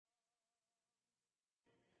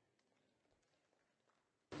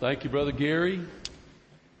Thank you, Brother Gary.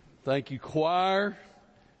 Thank you, choir.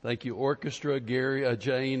 Thank you, orchestra, Gary,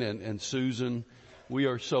 Jane, and Susan. We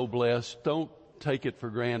are so blessed. Don't take it for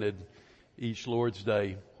granted each Lord's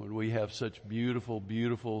Day when we have such beautiful,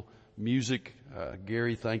 beautiful music.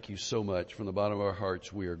 Gary, thank you so much. From the bottom of our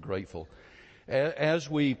hearts, we are grateful. As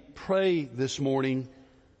we pray this morning,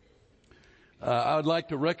 I would like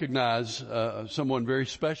to recognize someone very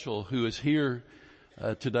special who is here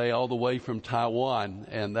today all the way from Taiwan,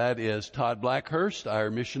 and that is Todd Blackhurst, our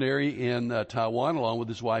missionary in Taiwan, along with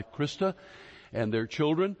his wife Krista and their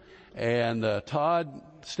children. And Todd,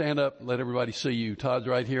 stand up and let everybody see you. Todd's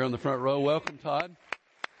right here on the front row. Welcome, Todd.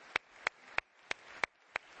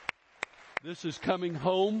 This is coming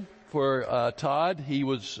home for Todd. He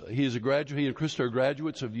is a graduate. He and Krista are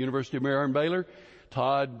graduates of the University of Maryland-Baylor.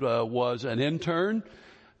 Todd was an intern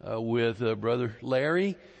with Brother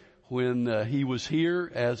Larry when he was here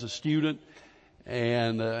as a student,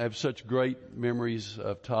 and I have such great memories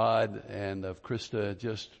of Todd and of Krista.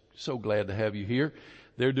 Just so glad to have you here.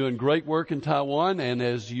 They're doing great work in Taiwan, and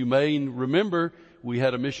as you may remember, we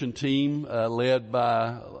had a mission team led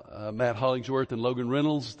by Matt Hollingsworth and Logan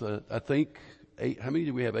Reynolds. I think how many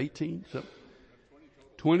did we have? 18?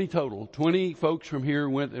 20 total. 20 folks from here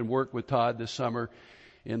went and worked with Todd this summer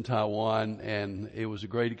in Taiwan, and it was a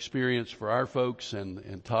great experience for our folks,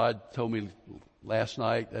 and Todd told me last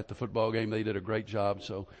night at the football game they did a great job.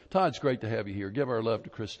 So Todd, it's great to have you here. Give our love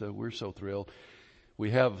to Krista. We're so thrilled.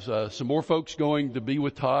 We have some more folks going to be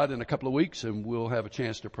with Todd in a couple of weeks, and we'll have a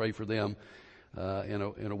chance to pray for them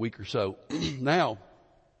in a week or so. Now,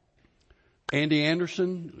 Andy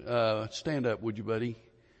Anderson, stand up, would you, buddy?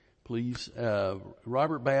 Please.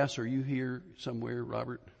 Robert Bass, are you here somewhere,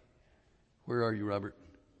 Robert? Where are you, Robert?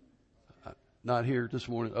 Not here this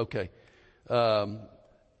morning? Okay.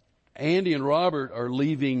 Andy and Robert are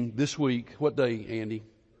leaving this week. What day, Andy?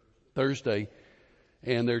 Thursday.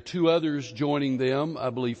 And there are two others joining them,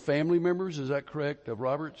 I believe family members, is that correct, of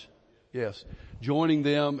Robert's? Yes. Joining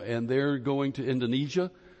them, and they're going to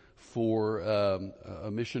Indonesia for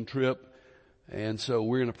a mission trip. And so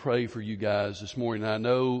we're going to pray for you guys this morning. I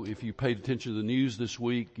know if you paid attention to the news this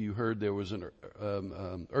week, you heard there was an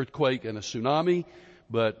earthquake and a tsunami,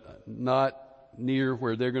 but not near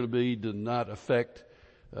where they're going to be, did not affect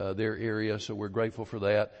their area. So we're grateful for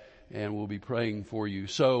that, and we'll be praying for you.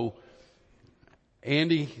 So,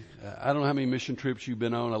 Andy, I don't know how many mission trips you've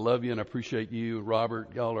been on. I love you and I appreciate you.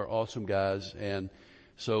 Robert, y'all are awesome guys. And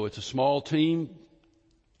so it's a small team.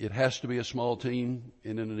 It has to be a small team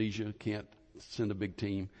in Indonesia. Can't send a big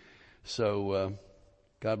team. So,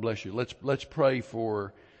 God bless you. Let's pray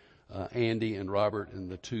for Andy and Robert and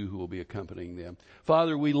the two who will be accompanying them.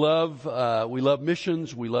 Father, we love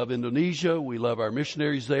missions. We love Indonesia. We love our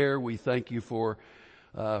missionaries there. We thank you for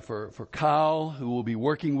Kyle, who will be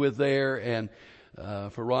working with there, and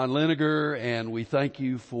for Ron Liniger, and we thank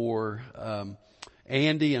you for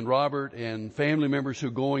Andy and Robert and family members who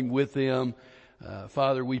are going with them.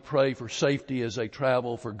 Father, we pray for safety as they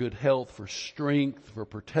travel, for good health, for strength, for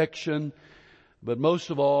protection, but most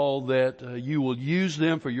of all that you will use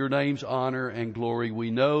them for your name's honor and glory. We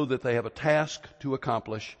know that they have a task to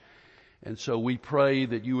accomplish, and so we pray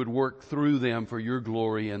that you would work through them for your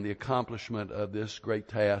glory and the accomplishment of this great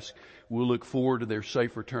task. We'll look forward to their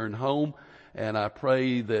safe return home, and I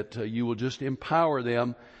pray that you will just empower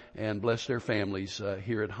them and bless their families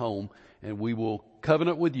here at home. And we will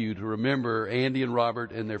covenant with you to remember Andy and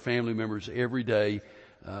Robert and their family members every day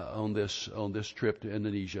on this trip to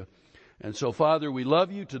Indonesia. And so, Father, we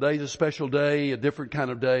love you. Today's a special day, a different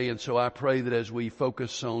kind of day. And so I pray that as we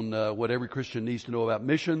focus on what every Christian needs to know about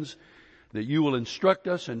missions, that you will instruct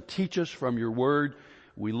us and teach us from your word.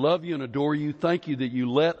 We love you and adore you. Thank you that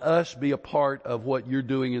you let us be a part of what you're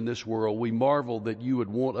doing in this world. We marvel that you would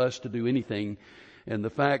want us to do anything. And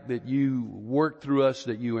the fact that you work through us,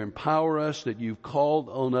 that you empower us, that you've called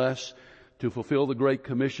on us to fulfill the Great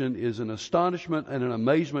Commission is an astonishment and an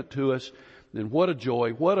amazement to us. And what a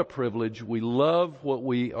joy, what a privilege. We love what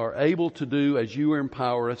we are able to do as you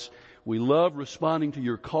empower us. We love responding to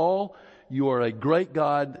your call. You are a great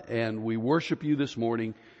God, and we worship you this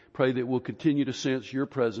morning. Pray that we'll continue to sense your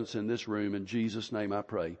presence in this room. In Jesus' name I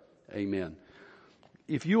pray. Amen.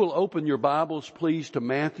 If you will open your Bibles, please, to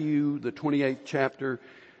Matthew, the 28th chapter,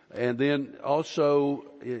 and then also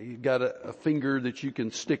you've got a finger that you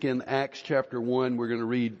can stick in Acts chapter 1. We're going to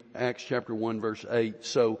read Acts chapter 1, verse 8.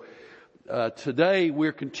 So today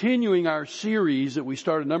we're continuing our series that we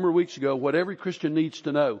started a number of weeks ago, What Every Christian Needs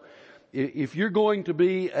to Know. If you're going to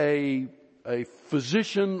be a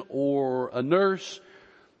physician or a nurse,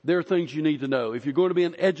 there are things you need to know. If you're going to be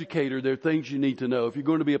an educator, there are things you need to know. If you're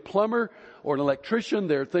going to be a plumber or an electrician,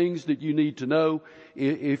 there are things that you need to know.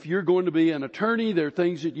 If you're going to be an attorney, there are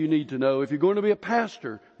things that you need to know. If you're going to be a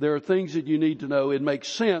pastor, there are things that you need to know. It makes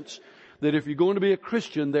sense that if you're going to be a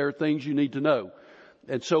Christian, there are things you need to know.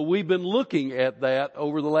 And so we've been looking at that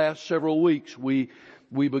over the last several weeks. We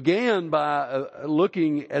began by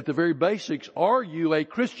looking at the very basics. Are you a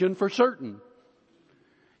Christian for certain?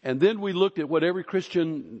 And then we looked at what every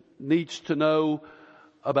Christian needs to know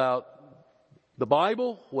about the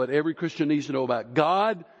Bible, what every Christian needs to know about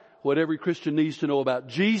God, what every Christian needs to know about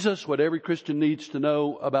Jesus, what every Christian needs to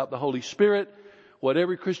know about the Holy Spirit, what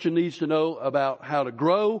every Christian needs to know about how to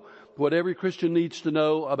grow, what every Christian needs to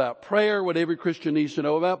know about prayer, what every Christian needs to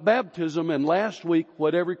know about baptism, and last week,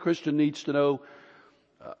 what every Christian needs to know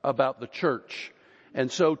about the church.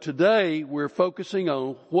 And so today we're focusing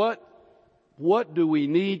on what do we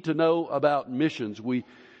need to know about missions? We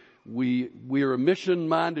are a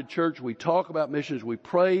mission-minded church. We talk about missions. We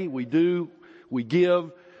pray. We do. We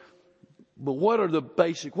give. But what are the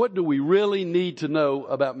basic? What do we really need to know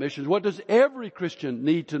about missions? What does every Christian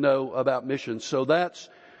need to know about missions? So that's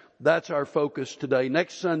our focus today.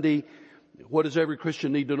 Next Sunday, what does every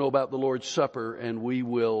Christian need to know about the Lord's Supper? And we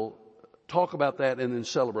will talk about that and then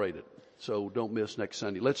celebrate it. So don't miss next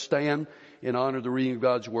Sunday. Let's stand in honor of the reading of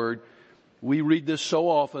God's Word. We read this so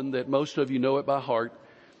often that most of you know it by heart.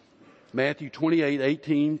 Matthew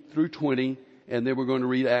 28:18 through 20, and then we're going to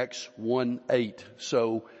read Acts 1:8.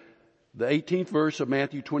 So the 18th verse of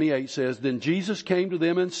Matthew 28 says, Then Jesus came to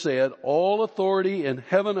them and said, All authority in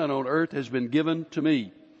heaven and on earth has been given to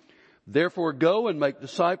me. Therefore go and make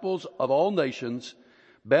disciples of all nations,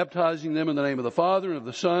 baptizing them in the name of the Father and of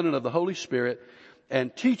the Son and of the Holy Spirit,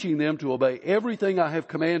 and teaching them to obey everything I have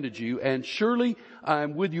commanded you, and surely I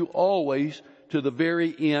am with you always to the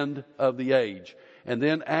very end of the age. And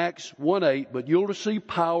then Acts 1:8, but you'll receive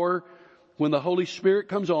power when the Holy Spirit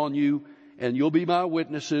comes on you, and you'll be my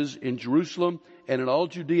witnesses in Jerusalem and in all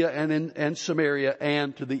Judea and Samaria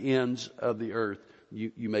and to the ends of the earth.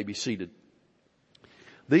 You may be seated.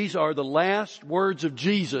 These are the last words of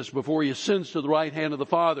Jesus before he ascends to the right hand of the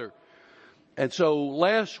Father. And so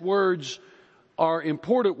last words are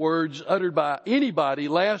important words uttered by anybody.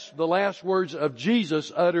 The last words of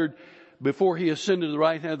Jesus uttered before he ascended to the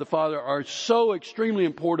right hand of the Father are so extremely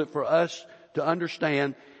important for us to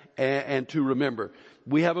understand and to remember.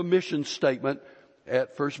 We have a mission statement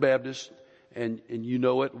at First Baptist, and you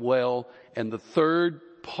know it well. And the third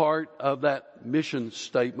part of that mission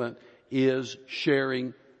statement is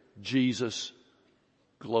sharing Jesus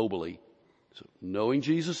globally. So knowing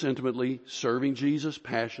Jesus intimately, serving Jesus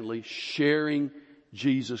passionately, sharing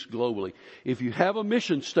Jesus globally. If you have a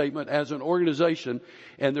mission statement as an organization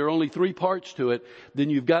and there are only 3 parts to it, then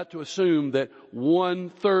you've got to assume that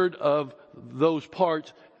 1/3 of those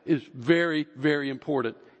parts is very, very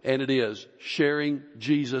important. And it is sharing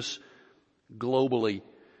Jesus globally.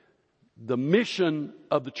 The mission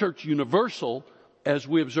of the Church Universal, as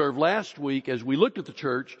we observed last week, as we looked at the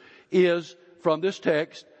church, is from this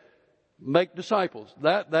text, make disciples.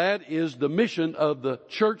 That is the mission of the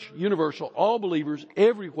Church Universal. All believers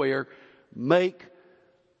everywhere make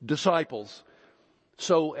disciples.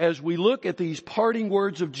 So as we look at these parting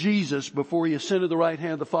words of Jesus before he ascended to the right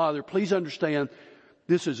hand of the Father, please understand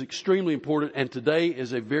this is extremely important, and today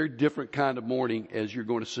is a very different kind of morning, as you're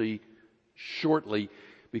going to see shortly,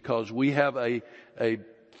 because we have a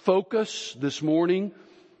focus this morning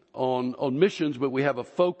on missions, but we have a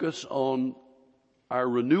focus on our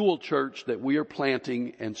renewal church that we are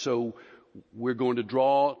planting, and so we're going to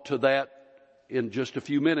draw to that in just a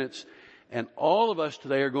few minutes. And all of us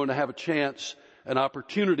today are going to have a chance, an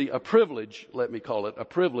opportunity, a privilege, let me call it, a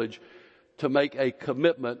privilege to make a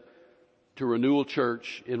commitment to Renewal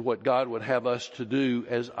Church in what God would have us to do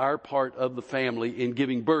as our part of the family in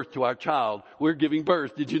giving birth to our child. We're giving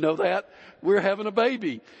birth. Did you know that? We're having a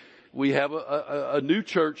baby. We have a new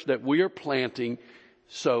church that we are planting.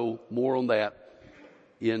 So more on that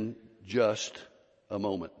in just a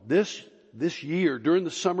moment. This year, during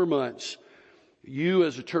the summer months, you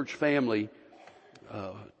as a church family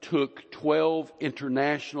took 12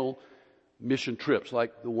 international mission trips,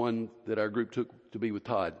 like the one that our group took to be with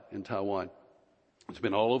Todd in Taiwan. It's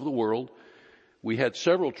been all over the world. We had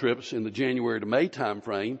several trips in the January to May time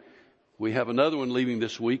frame. We have another one leaving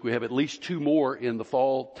this week. We have at least 2 more in the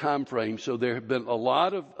fall time frame. So there have been a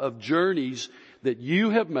lot of journeys that you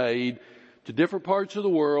have made to different parts of the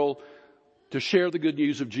world to share the good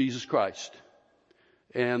news of Jesus Christ.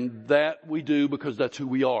 And that we do because that's who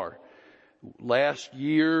we are. Last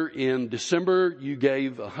year in December, you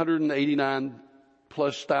gave 189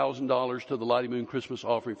 plus $1,000 to the Lottie Moon Christmas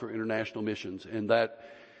offering for international missions. And that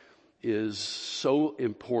is so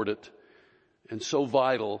important and so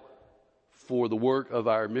vital for the work of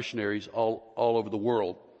our missionaries all over the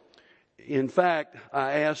world. In fact,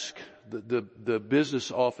 I asked the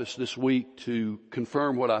business office this week to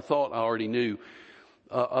confirm what I thought I already knew.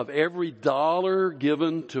 Of every dollar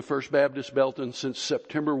given to First Baptist Belton since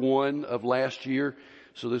September 1 of last year,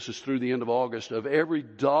 so this is through the end of August, of every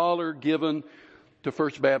dollar given to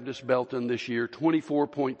First Baptist Belton this year,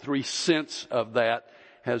 24.3 cents of that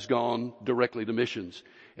has gone directly to missions.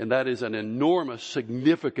 And that is an enormous,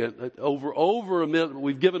 significant, over $1 million.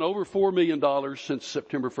 We've given over $4 million since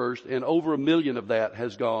September 1st, and over $1 million of that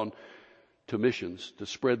has gone to missions, to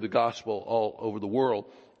spread the gospel all over the world.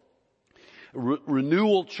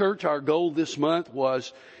 Renewal Church, our goal this month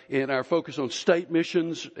was in our focus on state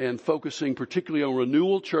missions and focusing particularly on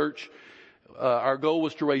Renewal Church. Our goal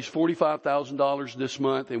was to raise $45,000 this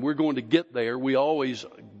month, and we're going to get there. We always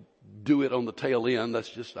do it on the tail end. That's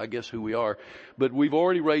just, I guess, who we are. But we've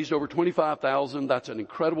already raised over $25,000. That's an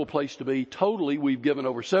incredible place to be. Totally, we've given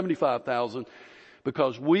over $75,000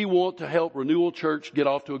 because we want to help Renewal Church get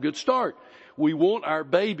off to a good start. We want our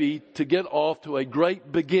baby to get off to a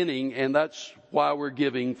great beginning, and that's why we're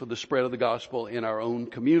giving for the spread of the gospel in our own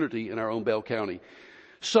community, in our own Bell County.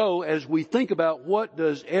 So as we think about what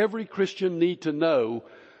does every Christian need to know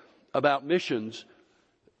about missions,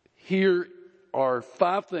 here are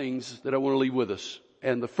 5 things that I want to leave with us.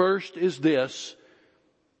 And the first is this: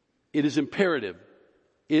 it is imperative.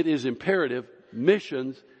 It is imperative.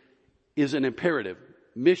 Missions is an imperative.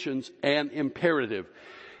 Missions an imperative.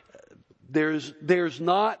 There's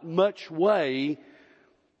not much way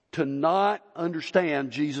to not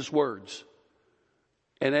understand Jesus' words.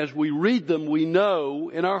 And as we read them, we know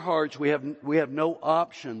in our hearts we have no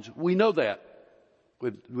options. We know that.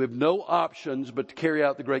 We have no options but to carry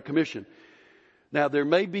out the Great Commission. Now, there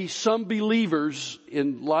may be some believers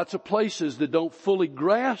in lots of places that don't fully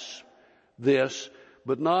grasp this,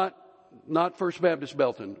 but not First Baptist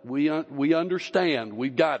Belton. We understand.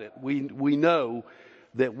 We've got it. We know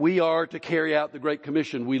that we are to carry out the Great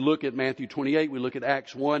Commission. We look at Matthew 28, we look at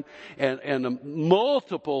Acts 1, and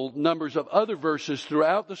multiple numbers of other verses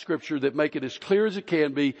throughout the Scripture that make it as clear as it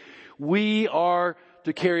can be. We are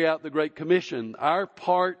to carry out the Great Commission. Our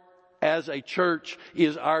part as a church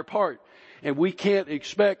is our part. And we can't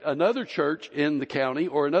expect another church in the county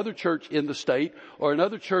or another church in the state or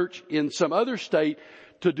another church in some other state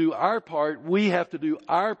to do our part. We have to do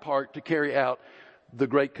our part to carry out the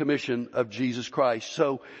Great Commission of Jesus Christ.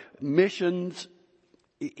 So missions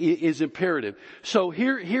is imperative. So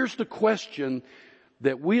here's the question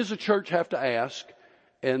that we as a church have to ask,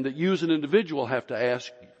 and that you as an individual have to ask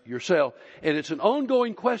yourself. And it's an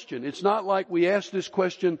ongoing question. It's not like we ask this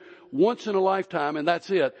question once in a lifetime and that's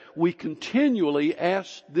it. We continually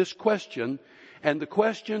ask this question, and the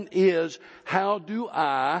question is, how do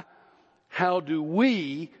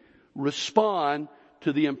we respond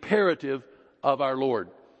to the imperative of our Lord?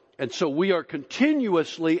 And so we are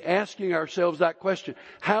continuously asking ourselves that question.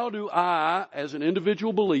 How do I, as an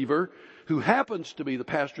individual believer who happens to be the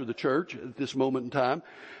pastor of the church at this moment in time,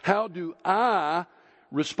 how do I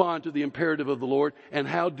respond to the imperative of the Lord? And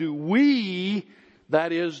how do we,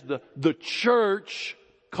 that is the church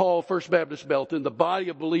called First Baptist Belton, the body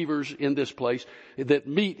of believers in this place that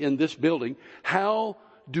meet in this building, how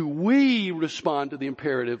do we respond to the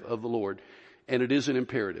imperative of the Lord? And it is an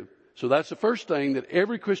imperative. So that's the first thing that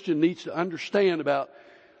every Christian needs to understand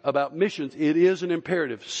about missions. It is an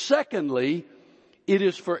imperative. Secondly, it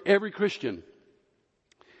is for every Christian.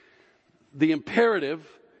 The imperative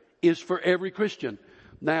is for every Christian.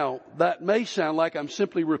 Now, that may sound like I'm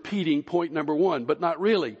simply repeating point number 1, but not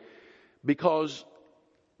really. Because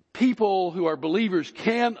people who are believers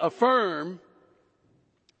can affirm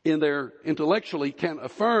intellectually can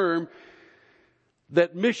affirm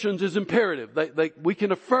that missions is imperative. We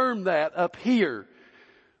can affirm that up here.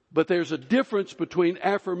 But there's a difference between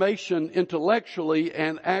affirmation intellectually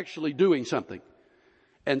and actually doing something.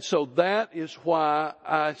 And so that is why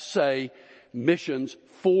I say missions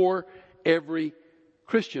for every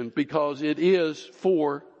Christian, because it is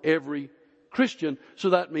for every Christian.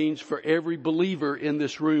 So that means for every believer in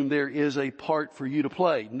this room, there is a part for you to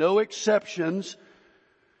play. No exceptions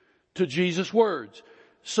to Jesus' words.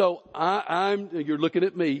 So you're looking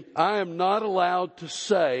at me, I am not allowed to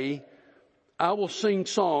say, I will sing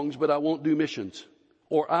songs, but I won't do missions.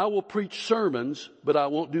 Or I will preach sermons, but I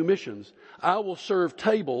won't do missions. I will serve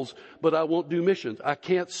tables, but I won't do missions. I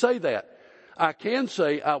can't say that. I can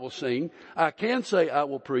say I will sing. I can say I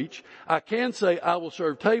will preach. I can say I will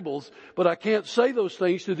serve tables, but I can't say those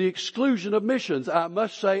things to the exclusion of missions. I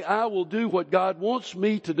must say I will do what God wants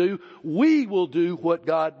me to do. We will do what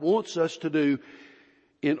God wants us to do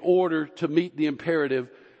in order to meet the imperative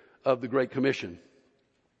of the Great Commission.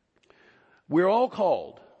 We're all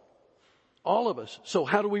called. All of us. So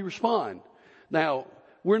how do we respond? Now,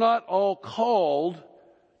 we're not all called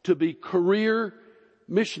to be career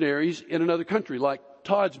missionaries in another country like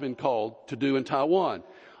Todd's been called to do in Taiwan.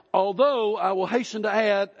 Although I will hasten to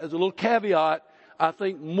add, as a little caveat, I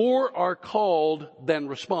think more are called than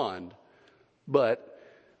respond. But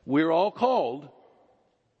we're all called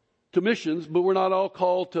to missions, but we're not all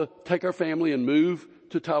called to take our family and move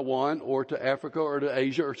to Taiwan or to Africa or to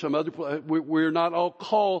Asia or some other place. We're not all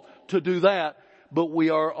called to do that, but we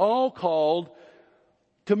are all called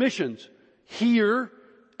to missions here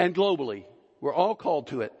and globally. We're all called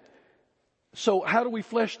to it. So how do we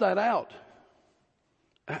flesh that out?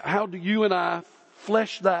 How do you and I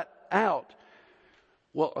flesh that out?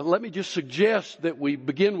 Well, let me just suggest that we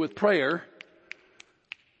begin with prayer.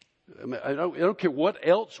 I don't care what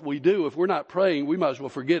else we do. If we're not praying, we might as well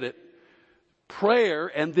forget it. Prayer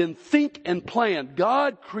and then think and plan.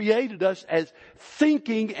 God created us as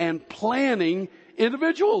thinking and planning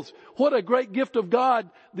individuals. What a great gift of God,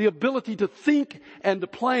 the ability to think and to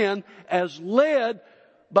plan as led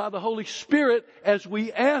by the Holy Spirit as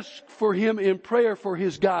we ask for Him in prayer for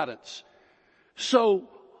His guidance. So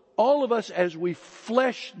all of us, as we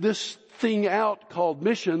flesh this thing out called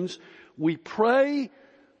missions, we pray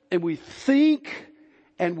and we think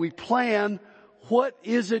and we plan, what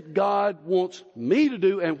is it God wants me to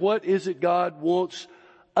do and what is it God wants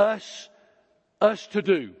us to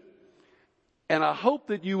do? And I hope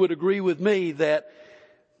that you would agree with me that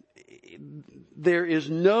there is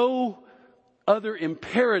no other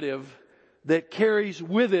imperative that carries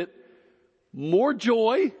with it more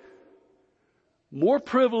joy, more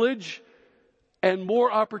privilege, and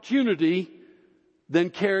more opportunity than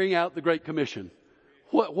carrying out the Great Commission.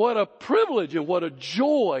 What a privilege and what a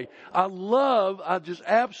joy. I just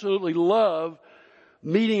absolutely love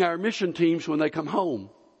meeting our mission teams when they come home.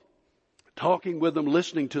 Talking with them,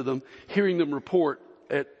 listening to them, hearing them report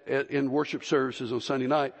in worship services on Sunday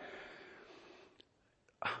night.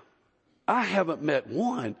 I haven't met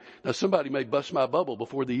one. Now somebody may bust my bubble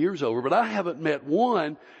before the year's over, but I haven't met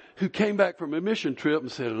one who came back from a mission trip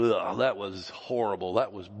and said, "Ugh, that was horrible.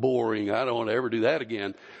 That was boring. I don't want to ever do that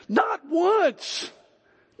again." Not once.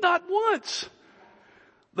 Not once.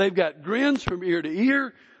 They've got grins from ear to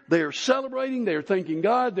ear. They're celebrating. They're thanking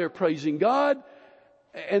God. They're praising God.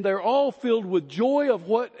 And they're all filled with joy of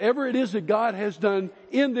whatever it is that God has done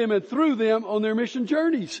in them and through them on their mission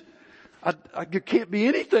journeys. There can't be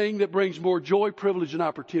anything that brings more joy, privilege, and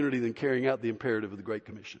opportunity than carrying out the imperative of the Great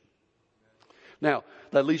Commission. Now,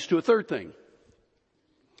 that leads to a third thing.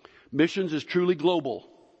 Missions is truly global.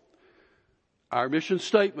 Our mission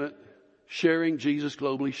statement, sharing Jesus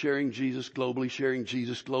globally, sharing Jesus globally, sharing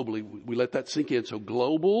Jesus globally. We let that sink in. So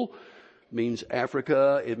global means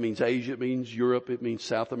Africa, it means Asia, it means Europe, it means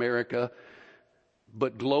South America.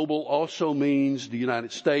 But global also means the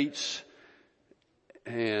United States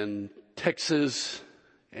and Texas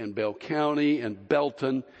and Bell County and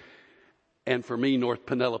Belton. And for me, North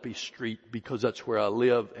Penelope Street, because that's where I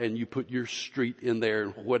live. And you put your street in there,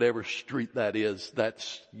 and whatever street that is,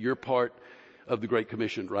 that's your part of the Great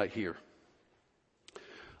Commission right here.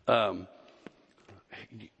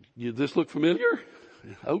 This look familiar?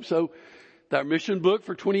 I hope so. Our mission book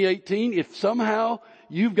for 2018, if somehow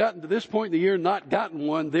you've gotten to this point in the year and not gotten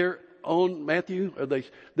one, they're on, Matthew,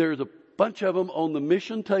 there's a bunch of them on the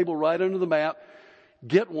mission table right under the map.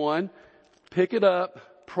 Get one, pick it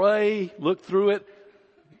up, pray, look through it.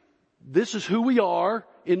 This is who we are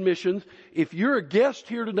in missions. If you're a guest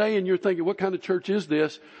here today and you're thinking, what kind of church is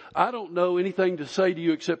this? I don't know anything to say to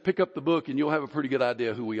you except pick up the book and you'll have a pretty good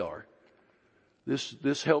idea who we are.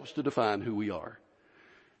 This helps to define who we are.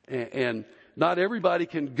 And not everybody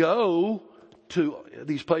can go to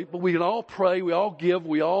these people. We can all pray, we all give,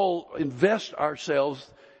 we all invest ourselves.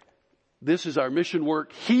 This is our mission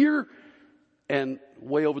work here and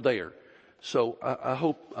way over there. So I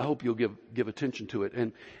hope you'll give attention to it.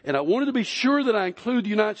 And I wanted to be sure that I include the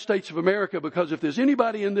United States of America, because if there's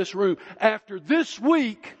anybody in this room after this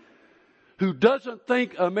week who doesn't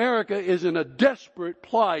think America is in a desperate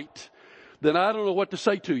plight, then I don't know what to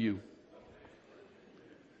say to you.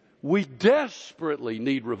 We desperately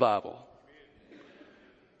need revival.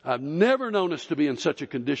 I've never known us to be in such a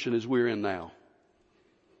condition as we're in now.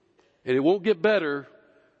 And it won't get better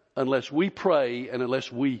unless we pray and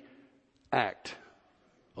unless we act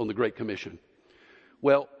on the Great Commission.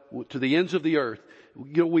 Well, to the ends of the earth.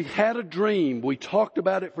 We had a dream. We talked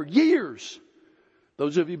about it for years.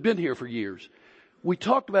 Those of you who've been here for years. We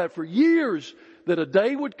talked about it for years that a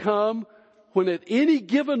day would come when at any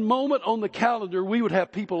given moment on the calendar, we would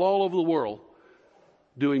have people all over the world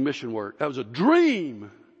doing mission work. That was a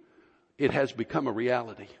dream. It has become a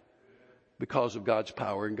reality because of God's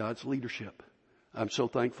power and God's leadership. I'm so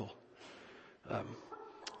thankful.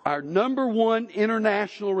 Our number one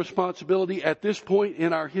international responsibility at this point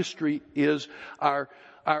in our history is our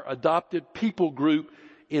adopted people group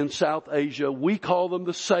in South Asia. We call them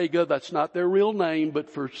the Sega. That's not their real name, but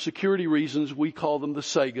for security reasons, we call them the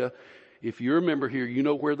Sega. If you're a member here, you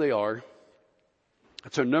know where they are.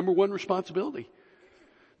 That's our number one responsibility.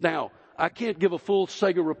 Now, I can't give a full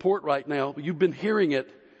Sega report right now, but you've been hearing it.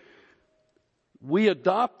 We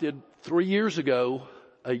adopted 3 years ago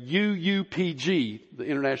a UUPG, the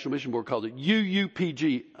International Mission Board calls it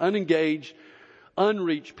UUPG, unengaged,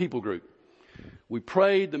 unreached people group. We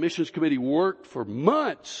prayed, the missions committee worked for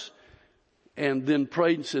months, and then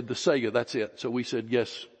prayed and said, the Sega, that's it. So we said,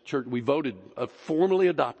 yes, church, we voted formally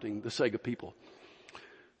adopting the Sega people.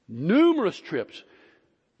 Numerous trips.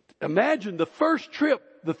 Imagine the first trip,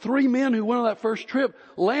 the 3 men who went on that first trip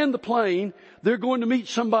land the plane. They're going to meet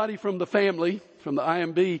somebody from the family, from the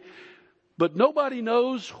IMB, but nobody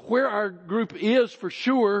knows where our group is for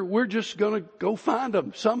sure. We're just going to go find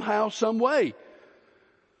them somehow, some way.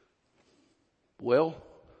 Well,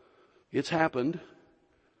 it's happened.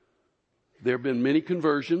 There have been many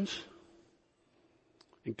conversions,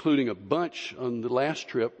 including a bunch on the last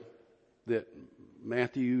trip that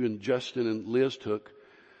Matthew and Justin and Liz took.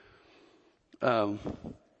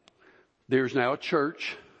 There's now a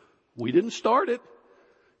church. We didn't start it.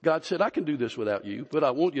 God said, I can do this without you, but I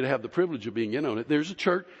want you to have the privilege of being in on it. There's a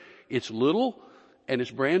church. It's little and it's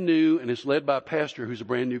brand new and it's led by a pastor who's a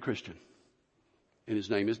brand new Christian. And his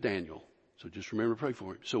name is Daniel. So just remember to pray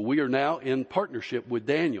for him. So we are now in partnership with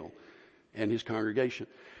Daniel and his congregation.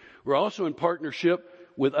 We're also in partnership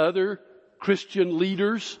with other Christian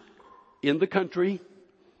leaders in the country.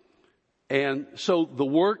 And so the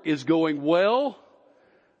work is going well.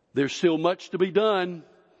 There's still much to be done.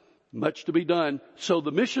 Much to be done. So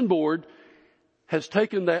the mission board has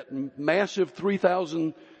taken that massive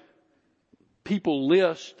 3,000 people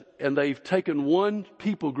list and they've taken one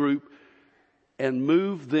people group and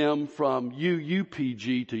moved them from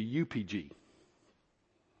UUPG to UPG.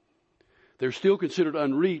 They're still considered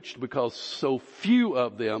unreached because so few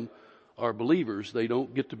of them are believers. They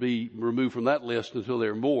don't get to be removed from that list until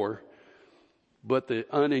there are more. But the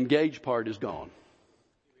unengaged part is gone.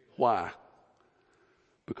 Why?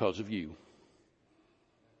 Because of you.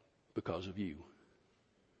 Because of you.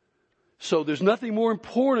 So there's nothing more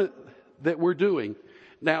important that we're doing.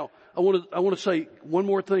 Now, I want to say one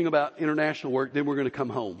more thing about international work, then we're going to come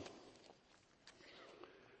home.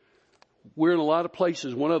 We're in a lot of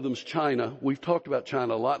places. One of them's China. We've talked about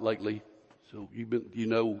China a lot lately. So you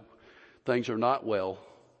know things are not well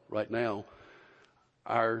right now.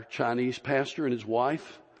 Our Chinese pastor and his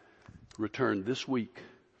wife returned this week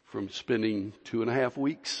from spending 2.5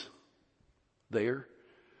 weeks there.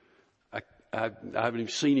 I haven't even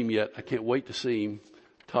seen him yet. I can't wait to see him.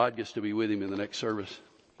 Todd gets to be with him in the next service.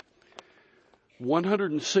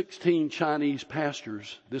 116 Chinese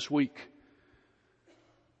pastors this week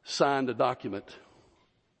signed a document,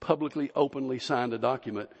 publicly, openly signed a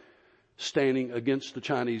document standing against the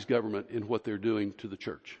Chinese government in what they're doing to the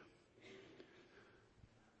church.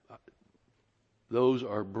 Those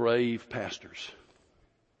are brave pastors.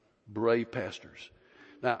 Brave pastors.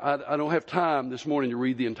 Now, I don't have time this morning to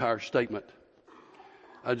read the entire statement.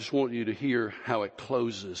 I just want you to hear how it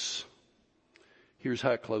closes. Here's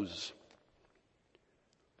how it closes.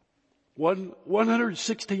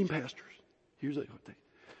 116 pastors. Here's what they.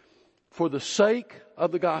 For the sake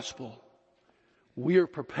of the gospel, we are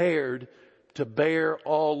prepared to bear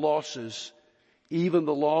all losses, even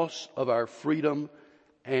the loss of our freedom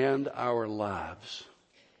and our lives.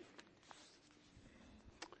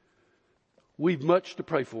 We've much to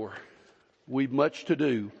pray for. We've much to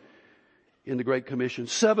do in the Great Commission.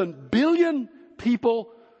 7 billion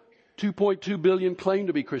people, 2.2 billion claim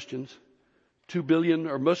to be Christians. 2 billion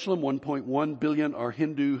are Muslim, 1.1 billion are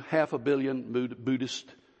Hindu, 500 million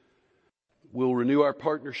Buddhist. We'll renew our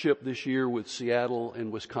partnership this year with Seattle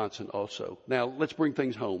and Wisconsin also. Now, let's bring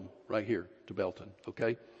things home right here to Belton,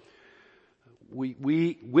 okay?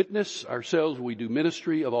 We witness ourselves. We do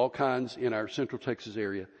ministry of all kinds in our Central Texas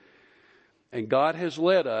area. And God has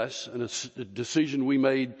led us in a decision we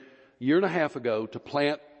made 1.5 years ago to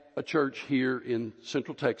plant a church here in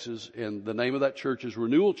Central Texas. And the name of that church is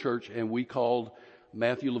Renewal Church. And we called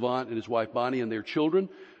Matthew Levant and his wife Bonnie and their children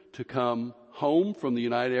to come home from the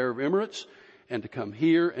United Arab Emirates and to come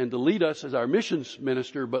here and to lead us as our missions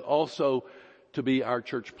minister, but also to be our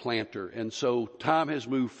church planter. And so time has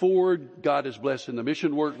moved forward. God is blessed in the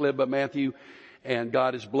mission work led by Matthew, and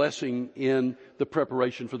God is blessing in the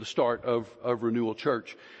preparation for the start of Renewal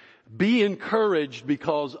Church. Be encouraged,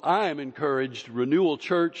 because I am encouraged. Renewal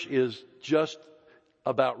Church is just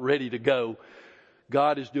about ready to go.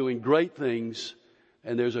 God is doing great things,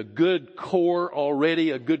 and there's a good core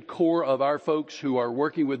already, a good core of our folks who are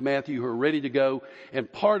working with Matthew who are ready to go.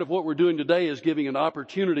 And part of what we're doing today is giving an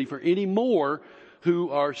opportunity for any more who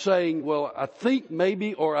are saying, well, I think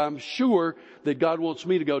maybe, or I'm sure that God wants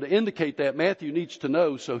me to go, to indicate that Matthew needs to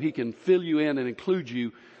know so he can fill you in and include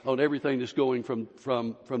you on everything that's going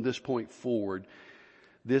from this point forward.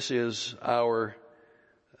 This is our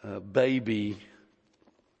baby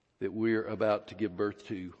that we're about to give birth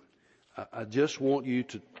to. I just want you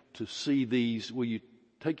to see these. Will you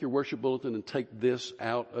take your worship bulletin and take this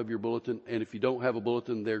out of your bulletin? And if you don't have a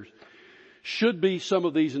bulletin, there should be some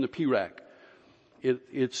of these in the pew rack.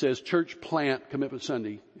 It says Church Plant Commitment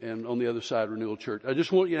Sunday, and on the other side, Renewal Church. I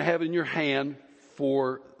just want you to have it in your hand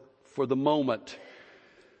for the moment.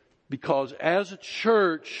 Because as a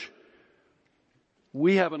church,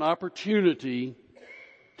 we have an opportunity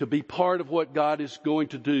to be part of what God is going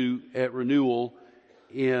to do at Renewal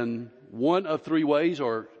in one of three ways,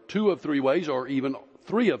 or two of three ways, or even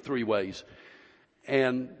three of three ways.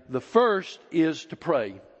 And the first is to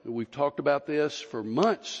pray. We've talked about this for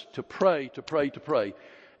months, to pray, to pray, to pray.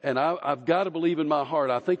 And I've got to believe in my heart,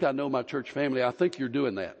 I think I know my church family, I think you're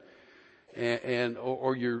doing that.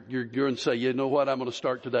 Or you're going to say, you know what, I'm going to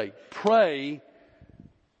start today. Pray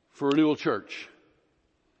for Renewal Church.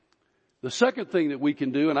 The second thing that we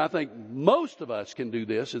can do, and I think most of us can do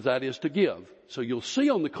this, is to give. So you'll see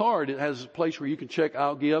on the card, it has a place where you can check,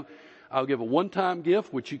 I'll give a one-time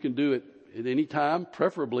gift, which you can do at any time,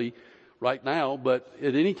 preferably right now, but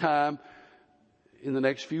at any time in the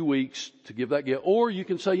next few weeks to give that gift. Or you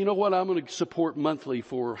can say, you know what, I'm going to support monthly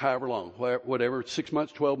for however long, whatever, 6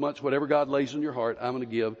 months, 12 months, whatever God lays in your heart, I'm going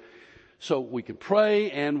to give. So we can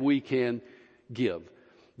pray and we can give.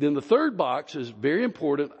 Then the third box is very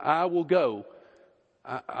important. I will go.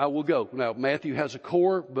 I will go. Now, Matthew has a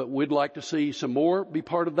core, but we'd like to see some more be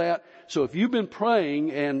part of that. So if you've been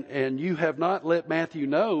praying and you have not let Matthew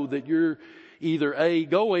know that you're either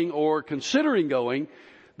going or considering going,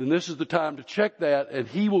 then this is the time to check that, and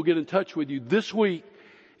he will get in touch with you this week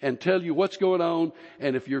and tell you what's going on.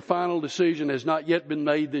 And if your final decision has not yet been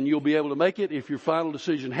made, then you'll be able to make it. If your final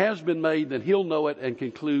decision has been made, then he'll know it and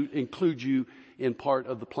include you in part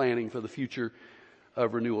of the planning for the future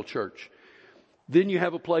of Renewal Church. Then you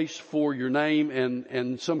have a place for your name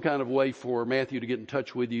and some kind of way for Matthew to get in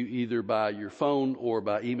touch with you, either by your phone or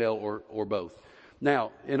by email or both.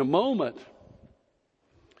 Now, in a moment,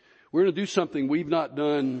 we're going to do something we've not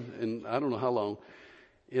done in I don't know how long.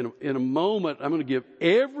 In a moment, I'm going to give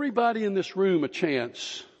everybody in this room a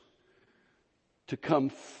chance to come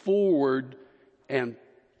forward and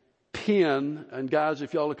pin. And guys,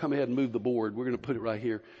 if y'all will come ahead and move the board, we're going to put it right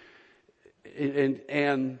here.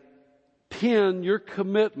 And pin your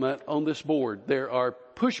commitment on this board. There are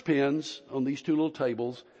push pins on these two little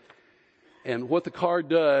tables. And what the card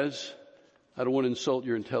does, I don't want to insult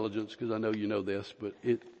your intelligence because I know you know this, but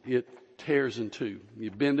it tears in two. You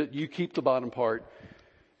bend it, you keep the bottom part,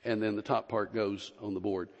 and then the top part goes on the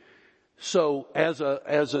board. So as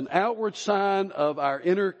an outward sign of our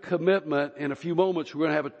inner commitment, in a few moments we're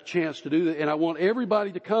going to have a chance to do that. And I want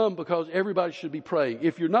everybody to come because everybody should be praying.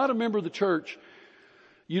 If you're not a member of the church,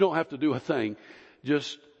 you don't have to do a thing.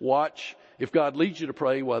 Just watch. If God leads you to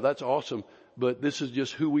pray, well, that's awesome. But this is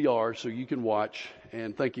just who we are, so you can watch.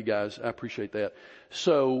 And thank you guys. I appreciate that.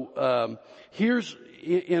 So here's,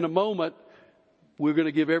 in a moment, we're going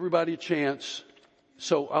to give everybody a chance.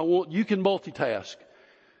 So you can multitask.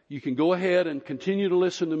 You can go ahead and continue to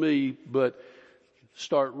listen to me, but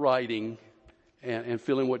start writing and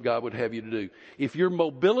feeling what God would have you to do. If you're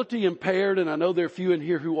mobility impaired, and I know there are a few in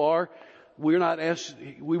here who are, we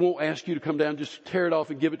won't ask you to come down. Just tear it off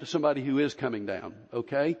and give it to somebody who is coming down.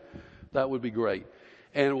 Okay? That would be great.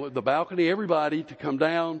 And with the balcony, everybody to come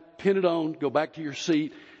down, pin it on, go back to your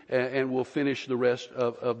seat, and we'll finish the rest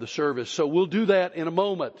of the service. So we'll do that in a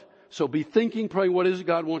moment. So be thinking, praying, what is it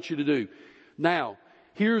God wants you to do? Now,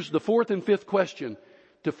 here's the fourth and fifth question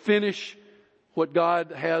to finish what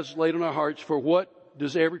God has laid on our hearts for what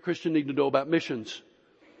does every Christian need to know about missions.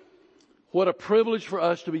 What a privilege for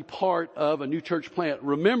us to be part of a new church plant.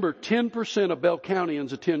 Remember, 10% of Bell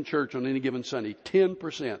Countyans attend church on any given Sunday.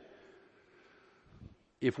 10%.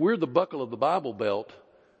 if we're the buckle of the Bible Belt,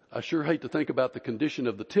 I sure hate to think about the condition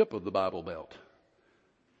of the tip of the Bible Belt.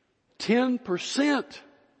 10%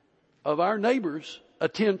 of our neighbors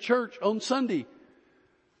attend church on Sunday.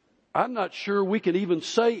 I'm not sure we can even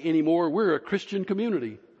say anymore we're a Christian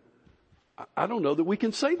community. I don't know that we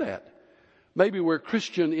can say that. Maybe we're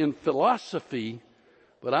Christian in philosophy,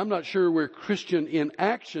 but I'm not sure we're Christian in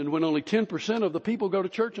action when only 10% of the people go to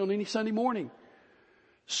church on any Sunday morning.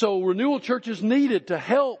 So Renewal Church is needed to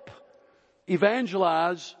help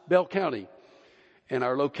evangelize Bell County. And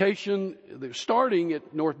our location, they're starting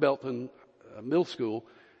at North Belton Middle School.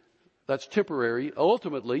 That's temporary.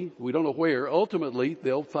 Ultimately, we don't know where. Ultimately,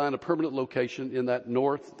 they'll find a permanent location in that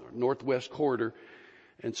northwest corridor.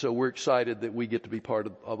 And so we're excited that we get to be part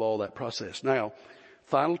of all that process. Now,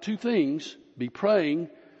 final two things. Be praying.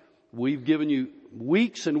 We've given you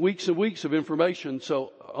weeks and weeks and weeks of information.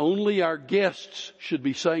 So only our guests should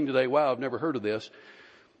be saying today, wow, I've never heard of this.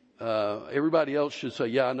 Everybody else should say,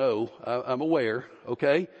 yeah, I know. I'm aware.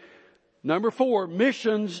 Okay. Number 4,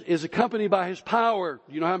 missions is accompanied by His power.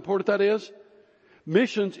 You know how important that is?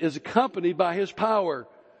 Missions is accompanied by His power.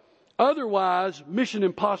 Otherwise, Mission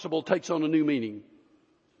Impossible takes on a new meaning.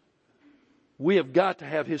 We have got to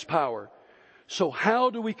have His power. So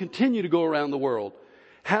how do we continue to go around the world?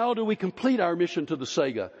 How do we complete our mission to the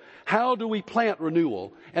Sega? How do we plant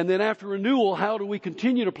Renewal? And then after Renewal, how do we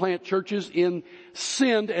continue to plant churches in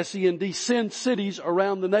Send, S-E-N-D, Send cities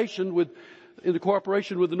around the nation in the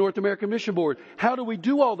cooperation with the North American Mission Board? How do we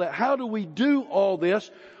do all that? How do we do all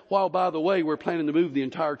this while, by the way, we're planning to move the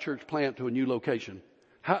entire church plant to a new location?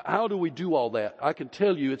 How do we do all that? I can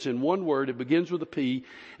tell you it's in one word. It begins with a P,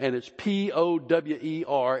 and it's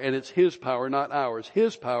P-O-W-E-R, and it's His power, not ours.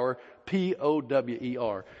 His power,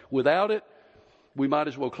 P-O-W-E-R. Without it, we might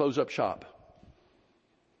as well close up shop.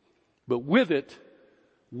 But with it,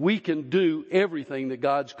 we can do everything that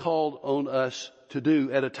God's called on us to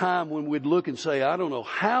do at a time when we'd look and say, I don't know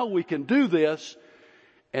how we can do this.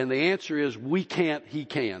 And the answer is, we can't, He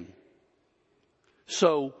can.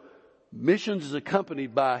 So, missions is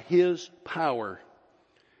accompanied by His power.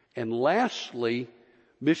 And lastly,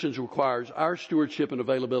 missions requires our stewardship and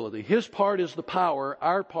availability. His part is the power.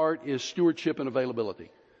 Our part is stewardship and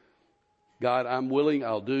availability. God, I'm willing.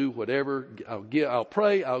 I'll do whatever. I'll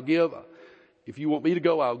pray. I'll give. If you want me to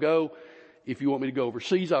go, I'll go. If you want me to go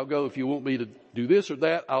overseas, I'll go. If you want me to do this or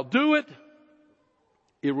that, I'll do it.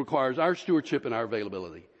 It requires our stewardship and our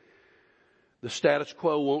availability. The status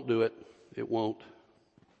quo won't do it. It won't.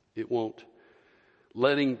 It won't.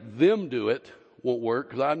 Letting them do it won't work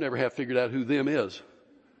because I never have figured out who them is.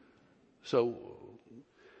 So,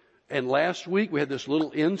 and last week we had this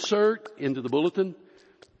little insert into the bulletin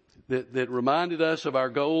that reminded us of our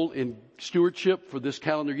goal in stewardship for this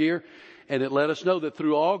calendar year. And it let us know that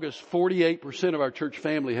through August, 48% of our church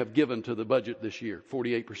family have given to the budget this year.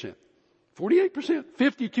 48%. 48%.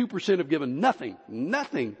 52% have given nothing.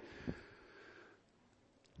 Nothing.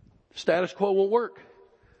 Status quo won't work.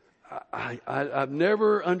 I've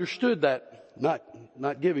never understood that.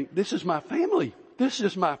 Not giving. This is my family. This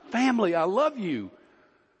is my family. I love you.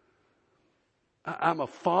 I'm a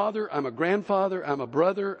father. I'm a grandfather. I'm a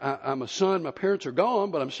brother. I'm a son. My parents are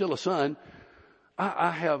gone, but I'm still a son.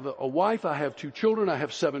 I have a wife. I have 2 children. I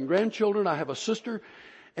have 7 grandchildren. I have a sister.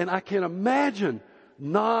 And I can imagine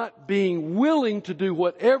not being willing to do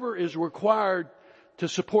whatever is required to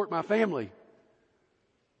support my family.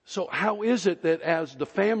 So how is it that as the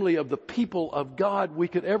family of the people of God, we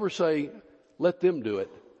could ever say, let them do it?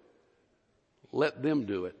 Let them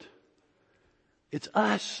do it. It's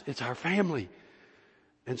us. It's our family.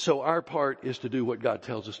 And so our part is to do what God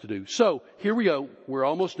tells us to do. So here we go. We're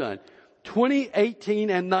almost done.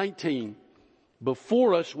 2018 and 19.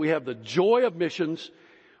 Before us, we have the joy of missions.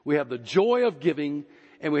 We have the joy of giving.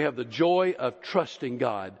 And we have the joy of trusting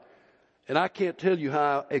God. And I can't tell you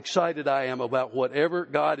how excited I am about whatever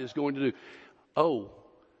God is going to do. Oh,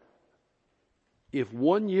 if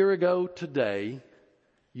 1 year ago today,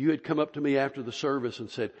 you had come up to me after the service and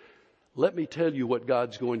said, let me tell you what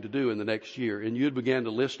God's going to do in the next year. And you'd began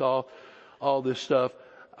to list off all this stuff.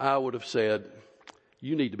 I would have said,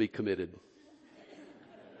 you need to be committed.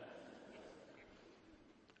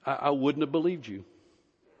 I wouldn't have believed you.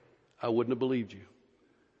 I wouldn't have believed you.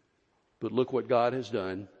 But look what God has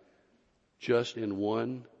done just in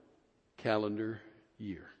 1 calendar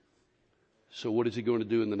year. So what is He going to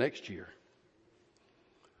do in the next year?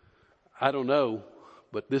 I don't know,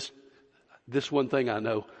 but this one thing I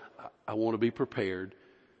know, I want to be prepared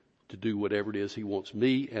to do whatever it is He wants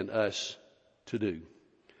me and us to do.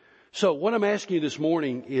 So what I'm asking you this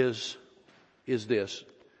morning is this.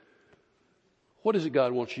 What is it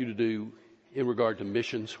God wants you to do in regard to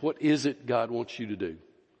missions? What is it God wants you to do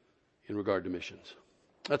in regard to missions?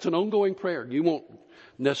 That's an ongoing prayer. You won't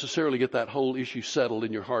necessarily get that whole issue settled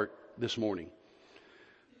in your heart this morning.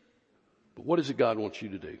 But what is it God wants you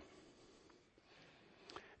to do?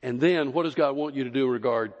 And then what does God want you to do in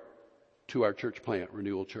regard to our church plant,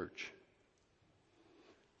 Renewal Church?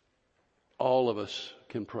 All of us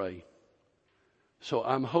can pray. So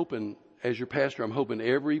I'm hoping, as your pastor, I'm hoping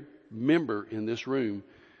every member in this room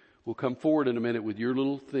will come forward in a minute with your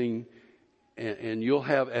little thing, and you'll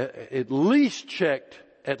have at least checked,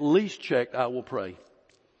 I will pray.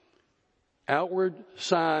 Outward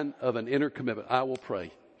sign of an inner commitment, I will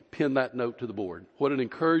pray. Pin that note to the board. What an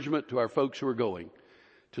encouragement to our folks who are going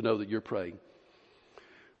to know that you're praying.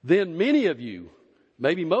 Then many of you,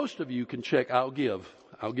 maybe most of you, can check, I'll give.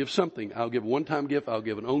 I'll give something. I'll give a one-time gift. I'll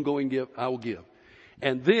give an ongoing gift. I will give.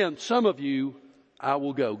 And then some of you, I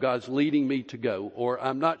will go. God's leading me to go. Or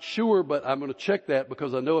I'm not sure, but I'm going to check that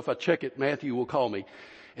because I know if I check it, Matthew will call me.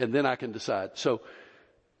 And then I can decide. So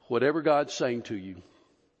whatever God's saying to you,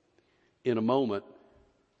 in a moment,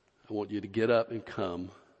 I want you to get up and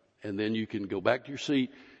come. And then you can go back to your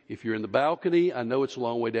seat. If you're in the balcony, I know it's a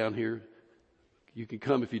long way down here. You can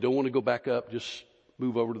come. If you don't want to go back up, just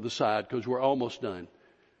move over to the side because we're almost done.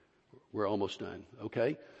 We're almost done.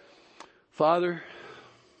 Okay? Father,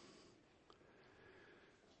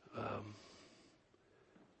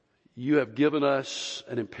 you have given us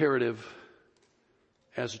an imperative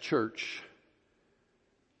as a church.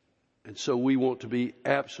 And so we want to be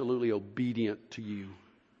absolutely obedient to you.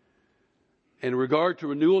 In regard to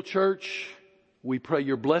Renewal Church, we pray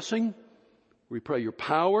your blessing. We pray your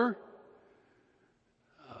power.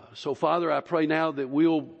 So Father, I pray now that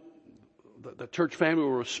the church family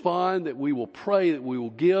will respond, that we will pray, that we will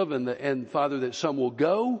give, and Father, that some will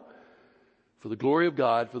go for the glory of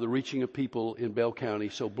God, for the reaching of people in Bell County.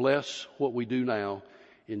 So bless what we do now.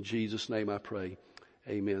 In Jesus' name I pray.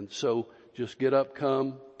 Amen. So just get up,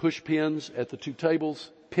 come, push pins at the two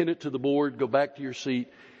tables, pin it to the board, go back to your seat,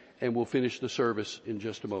 and we'll finish the service in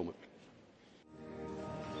just a moment.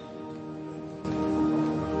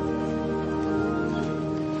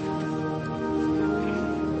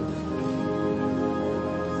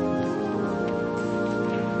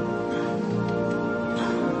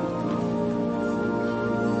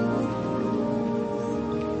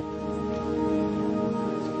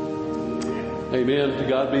 Amen. To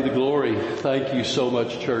God be the glory. Thank you so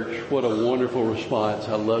much, church. What a wonderful response.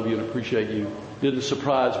 I love you and appreciate you. Didn't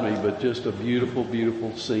surprise me, but just a beautiful,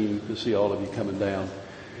 beautiful scene to see all of you coming down.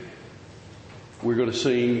 We're going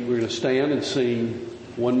to stand and sing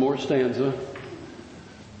one more stanza.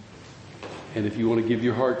 And if you want to give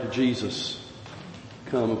your heart to Jesus,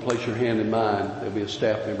 come and place your hand in mine. There'll be a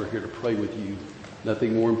staff member here to pray with you.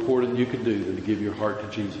 Nothing more important you could do than to give your heart to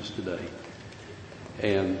Jesus today.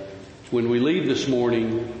 And when we leave this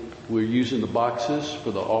morning, we're using the boxes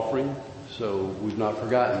for the offering. So we've not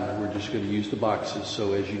forgotten. We're just going to use the boxes.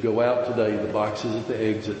 So as you go out today, the boxes at the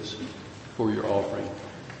exits for your offering.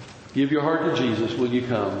 Give your heart to Jesus. Will you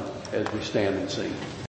come as we stand and sing?